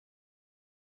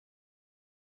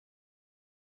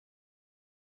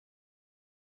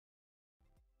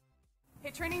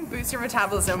HIIT training boosts your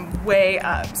metabolism way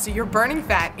up, so you're burning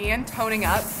fat and toning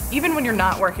up even when you're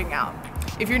not working out.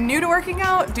 If you're new to working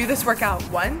out, do this workout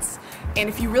once, and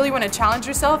if you really want to challenge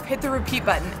yourself, hit the repeat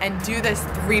button and do this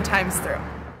 3 times through.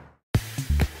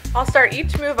 I'll start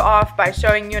each move off by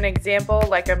showing you an example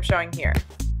like I'm showing here.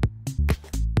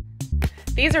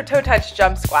 These are toe touch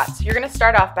jump squats. You're going to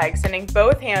start off by extending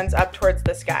both hands up towards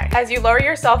the sky. As you lower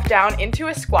yourself down into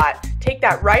a squat, take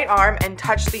that right arm and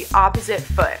touch the opposite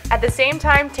foot. At the same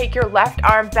time, take your left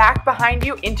arm back behind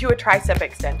you into a tricep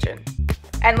extension.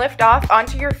 And lift off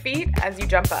onto your feet as you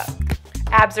jump up.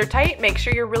 Abs are tight, make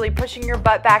sure you're really pushing your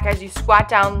butt back as you squat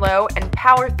down low and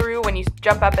power through when you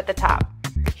jump up at the top.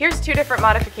 Here's 2 different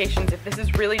modifications if this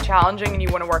is really challenging and you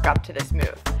want to work up to this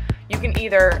move. You can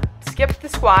either skip the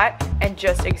squat and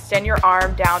just extend your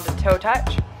arm down to toe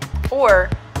touch, or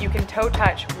you can toe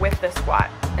touch with the squat.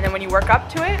 And then when you work up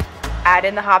to it, add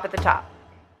in the hop at the top.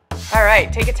 All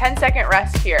right, take a 10-second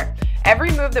rest here.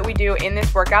 Every move that we do in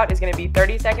this workout is going to be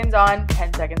 30 seconds on,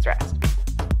 10 seconds rest.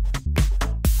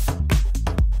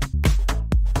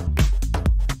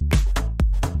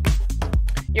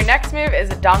 Your next move is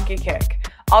a donkey kick.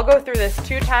 I'll go through this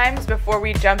 2 times before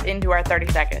we jump into our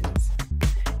 30 seconds.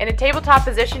 In a tabletop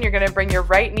position, you're going to bring your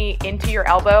right knee into your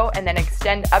elbow and then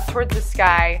extend up towards the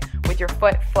sky with your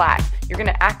foot flat. You're going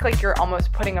to act like you're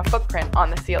almost putting a footprint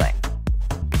on the ceiling.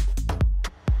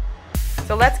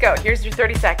 So let's go. Here's your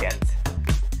 30 seconds.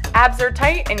 Abs are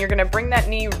tight and you're going to bring that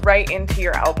knee right into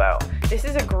your elbow. This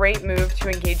is a great move to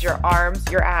engage your arms,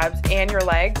 your abs, and your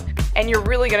legs. And you're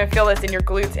really going to feel this in your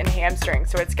glutes and hamstrings.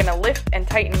 So it's going to lift and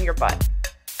tighten your butt.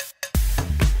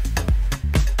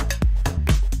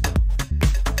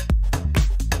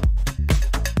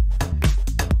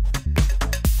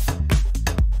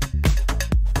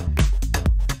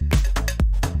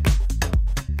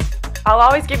 I'll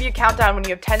always give you a countdown when you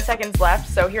have 10 seconds left,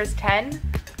 so here's 10,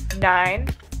 9,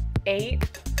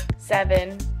 8,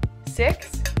 7,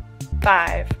 6,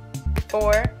 5,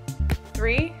 4,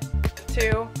 3,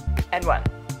 2, and 1.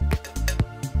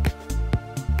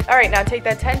 Alright, now take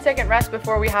that 10-second rest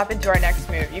before we hop into our next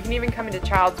move. You can even come into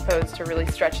child's pose to really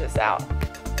stretch this out.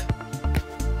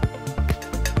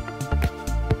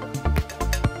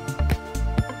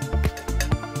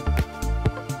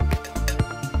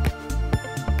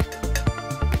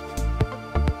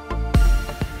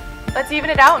 Let's even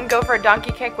it out and go for a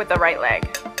donkey kick with the right leg.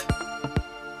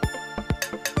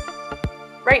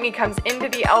 Right knee comes into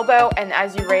the elbow, and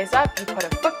as you raise up, you put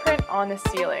a footprint on the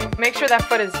ceiling. Make sure that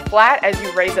foot is flat as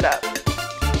you raise it up.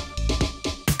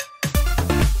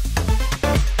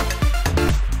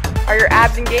 Are your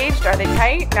abs engaged? Are they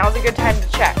tight? Now's a good time to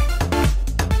check.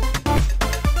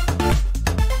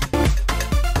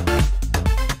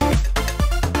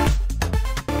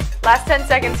 Last 10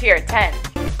 seconds here. 10,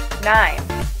 9,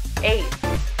 8,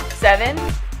 7,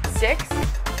 6,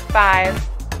 5,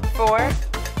 4,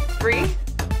 3,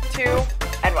 2,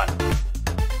 and 1.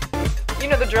 You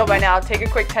know the drill by now. Take a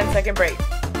quick 10-second break.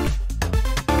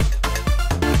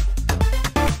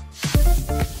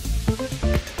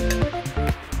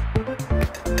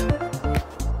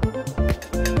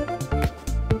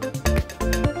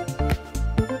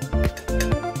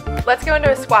 Let's go into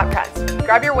a squat press.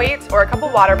 Grab your weights or a couple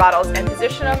water bottles and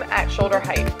position them at shoulder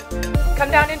height. Come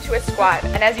down into a squat,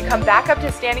 and as you come back up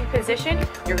to standing position,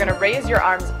 you're going to raise your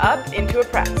arms up into a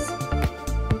press.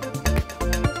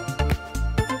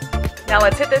 Now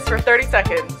let's hit this for 30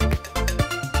 seconds.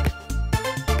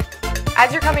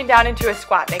 As you're coming down into a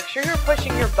squat, make sure you're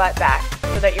pushing your butt back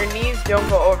so that your knees don't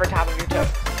go over top of your toes.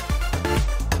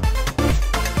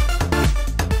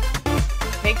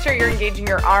 Make sure you're engaging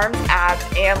your arms, abs,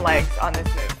 and legs on this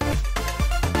move.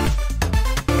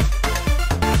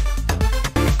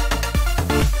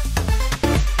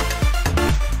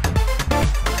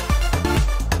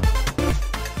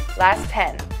 Last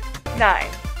 10, 9,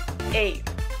 8,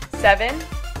 7,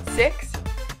 6,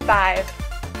 5,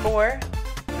 4,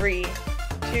 3,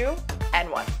 2, and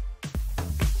 1.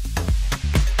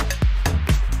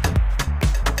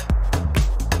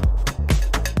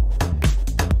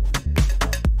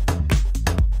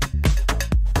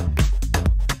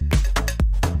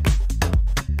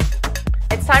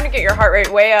 It's time to get your heart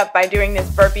rate way up by doing this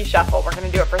burpee shuffle. We're going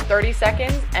to do it for 30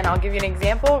 seconds, and I'll give you an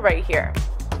example right here.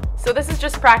 So this is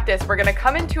just practice. We're going to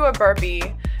come into a burpee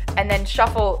and then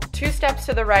shuffle 2 steps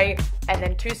to the right and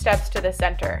then 2 steps to the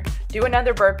center. Do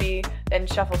another burpee, then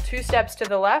shuffle 2 steps to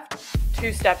the left,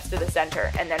 2 steps to the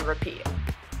center, and then repeat.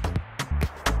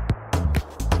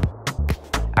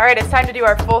 All right, it's time to do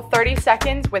our full 30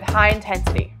 seconds with high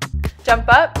intensity.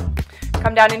 Jump up,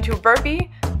 come down into a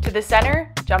burpee, to the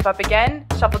center, jump up again,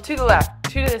 shuffle to the left,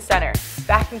 2 to the center,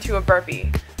 back into a burpee.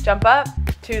 Jump up,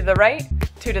 2 to the right,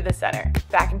 2 to the center,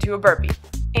 back into a burpee,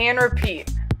 and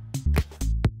repeat.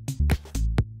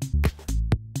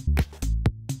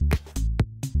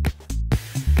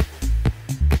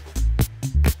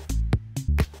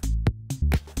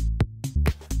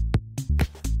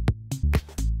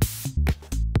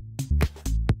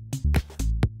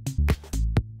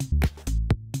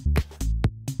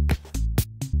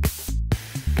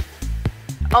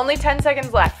 Only 10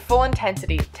 seconds left, full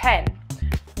intensity. 10,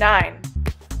 9,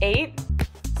 8,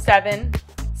 7,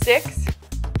 6,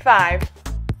 5,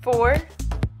 4,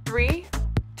 3,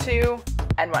 2,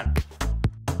 and 1.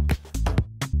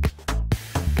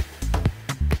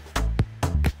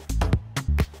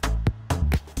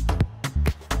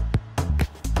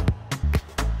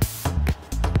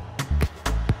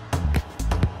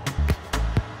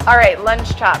 All right,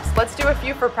 lunge chops. Let's do a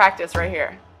few for practice right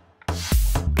here.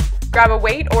 Grab a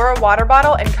weight or a water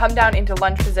bottle and come down into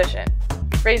lunge position.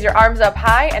 Raise your arms up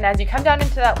high, and as you come down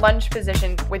into that lunge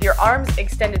position with your arms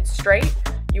extended straight,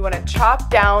 you want to chop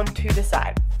down to the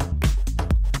side.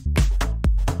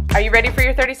 Are you ready for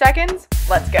your 30 seconds?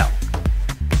 Let's go.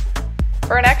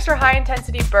 For an extra high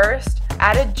intensity burst,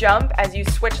 add a jump as you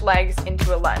switch legs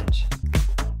into a lunge.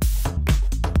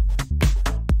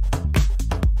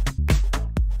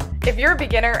 If you're a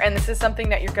beginner and this is something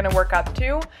that you're going to work up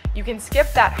to, you can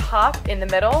skip that hop in the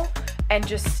middle and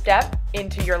just step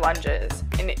into your lunges.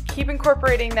 And keep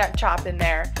incorporating that chop in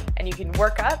there, and you can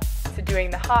work up to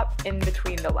doing the hop in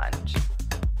between the lunge.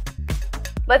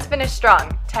 Let's finish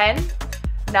strong. 10,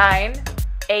 9,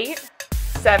 8,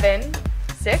 7,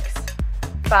 6,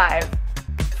 5,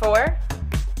 4,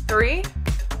 3,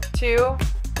 2,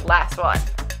 last one.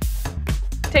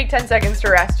 Take 10 seconds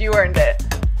to rest. You earned it.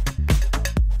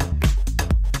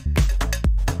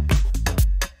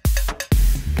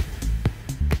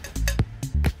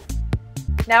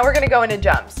 Now we're going to go into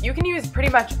jumps. You can use pretty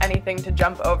much anything to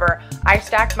jump over. I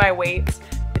stacked my weights.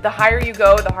 The higher you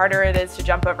go, the harder it is to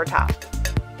jump over top.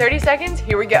 30 seconds,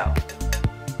 here we go.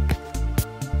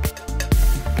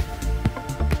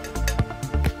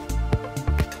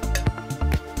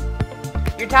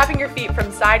 You're tapping your feet from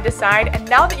side to side, and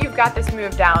now that you've got this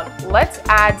move down, let's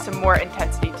add some more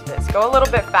intensity to this. Go a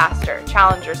little bit faster,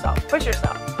 challenge yourself, push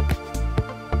yourself.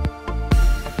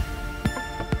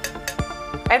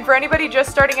 And for anybody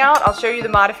just starting out, I'll show you the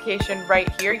modification right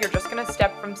here. You're just gonna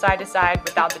step from side to side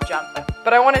without the jump.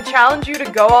 But I wanna challenge you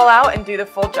to go all out and do the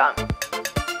full jump.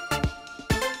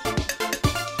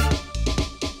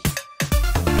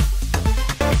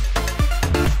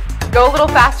 Go a little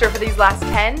faster for these last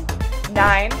 10,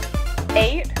 9,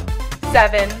 8,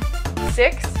 7,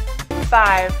 6,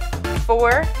 5,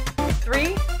 4,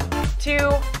 3, 2,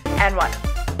 and 1.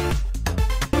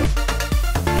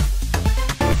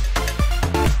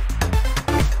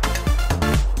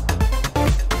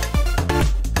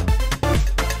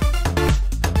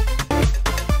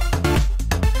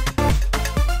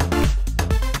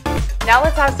 Now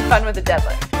let's have some fun with the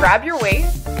deadlift. Grab your weight,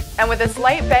 and with a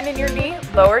slight bend in your knee,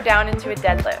 lower down into a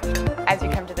deadlift. As you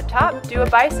come to the top, do a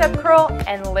bicep curl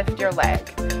and lift your leg.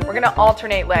 We're gonna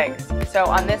alternate legs. So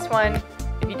on this one,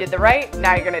 if you did the right,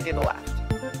 now you're gonna do the left.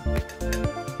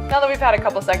 Now that we've had a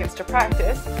couple seconds to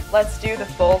practice, let's do the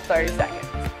full 30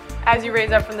 seconds. As you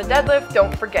raise up from the deadlift,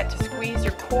 don't forget to squeeze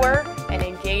your core and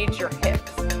engage your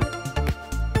hips.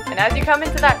 And as you come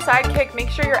into that side kick, make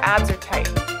sure your abs are tight.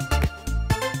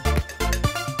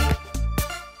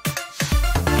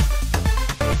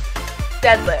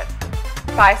 Deadlift,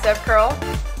 bicep curl,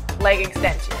 leg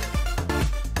extension.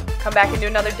 Come back and do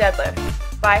another deadlift,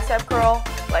 bicep curl,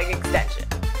 leg extension.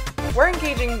 We're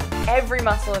engaging every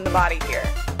muscle in the body here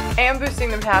and boosting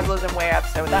the metabolism way up,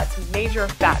 so that's major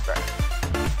fat burn.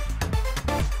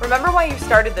 Remember why you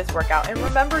started this workout, and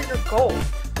remember your goals.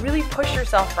 Really push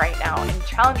yourself right now and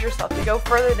challenge yourself to go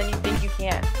further than you think you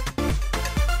can.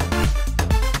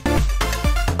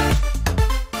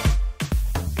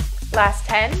 Last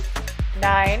 10,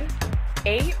 9,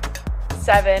 8,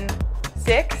 7,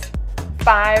 6,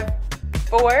 5,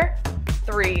 4,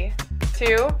 3,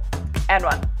 2, and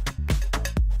 1.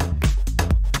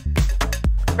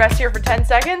 Rest here for 10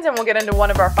 seconds and we'll get into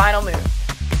one of our final moves.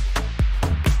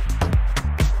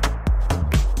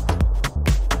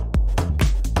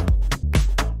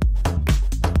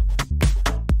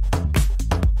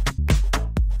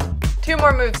 Two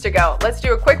more moves to go. Let's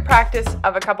do a quick practice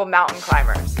of a couple mountain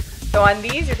climbers. So on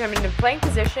these, you're coming into plank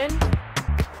position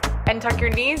and tuck your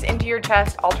knees into your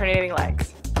chest, alternating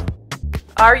legs.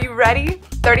 Are you ready?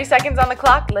 30 seconds on the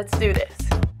clock, let's do this.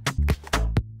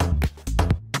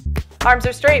 Arms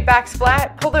are straight, back's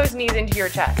flat, pull those knees into your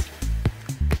chest.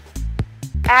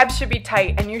 Abs should be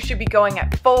tight and you should be going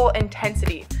at full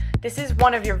intensity. This is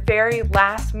one of your very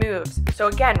last moves. So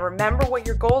again, remember what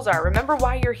your goals are. Remember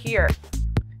why you're here.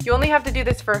 You only have to do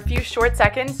this for a few short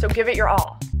seconds, so give it your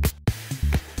all.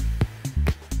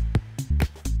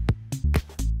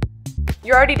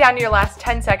 You're already down to your last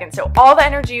 10 seconds, so all the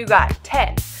energy you got.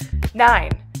 10,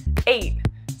 9, 8,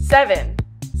 7,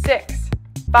 6,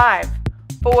 5,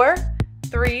 4,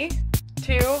 3,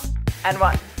 2, and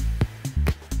 1.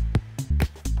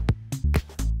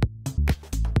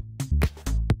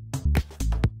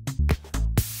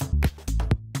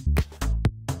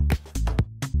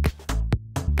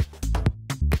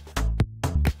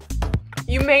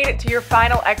 You made it to your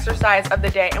final exercise of the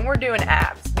day, and we're doing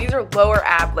abs. These are lower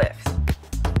ab lifts.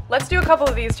 Let's do a couple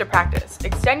of these to practice.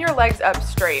 Extend your legs up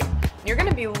straight. You're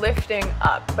gonna be lifting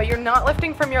up, but you're not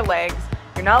lifting from your legs,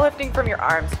 you're not lifting from your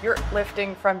arms, you're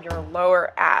lifting from your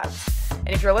lower abs. And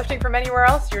if you're lifting from anywhere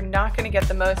else, you're not gonna get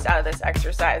the most out of this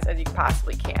exercise as you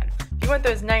possibly can. If you want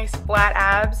those nice flat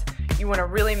abs, you wanna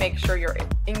really make sure you're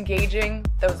engaging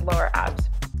those lower abs.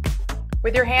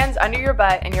 With your hands under your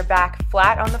butt and your back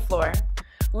flat on the floor,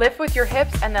 lift with your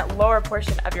hips and that lower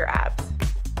portion of your abs.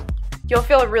 You'll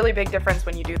feel a really big difference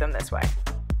when you do them this way.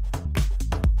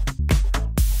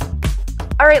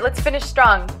 All right, let's finish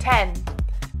strong. 10,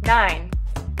 9,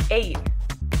 8,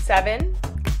 7,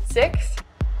 6,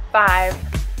 5,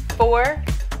 4,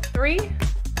 3,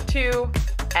 2,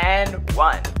 and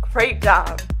 1. Great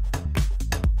job.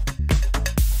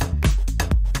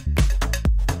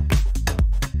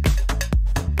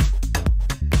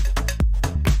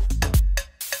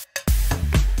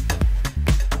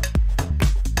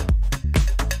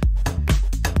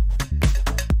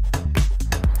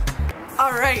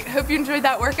 All right, hope you enjoyed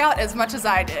that workout as much as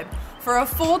I did. For a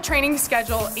full training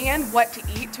schedule and what to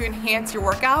eat to enhance your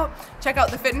workout, check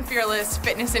out the Fit and Fearless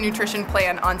Fitness and Nutrition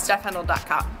Plan on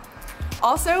StephHendel.com.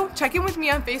 Also, check in with me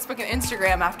on Facebook and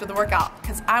Instagram after the workout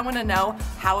because I want to know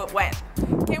how it went.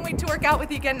 Can't wait to work out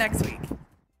with you again next week.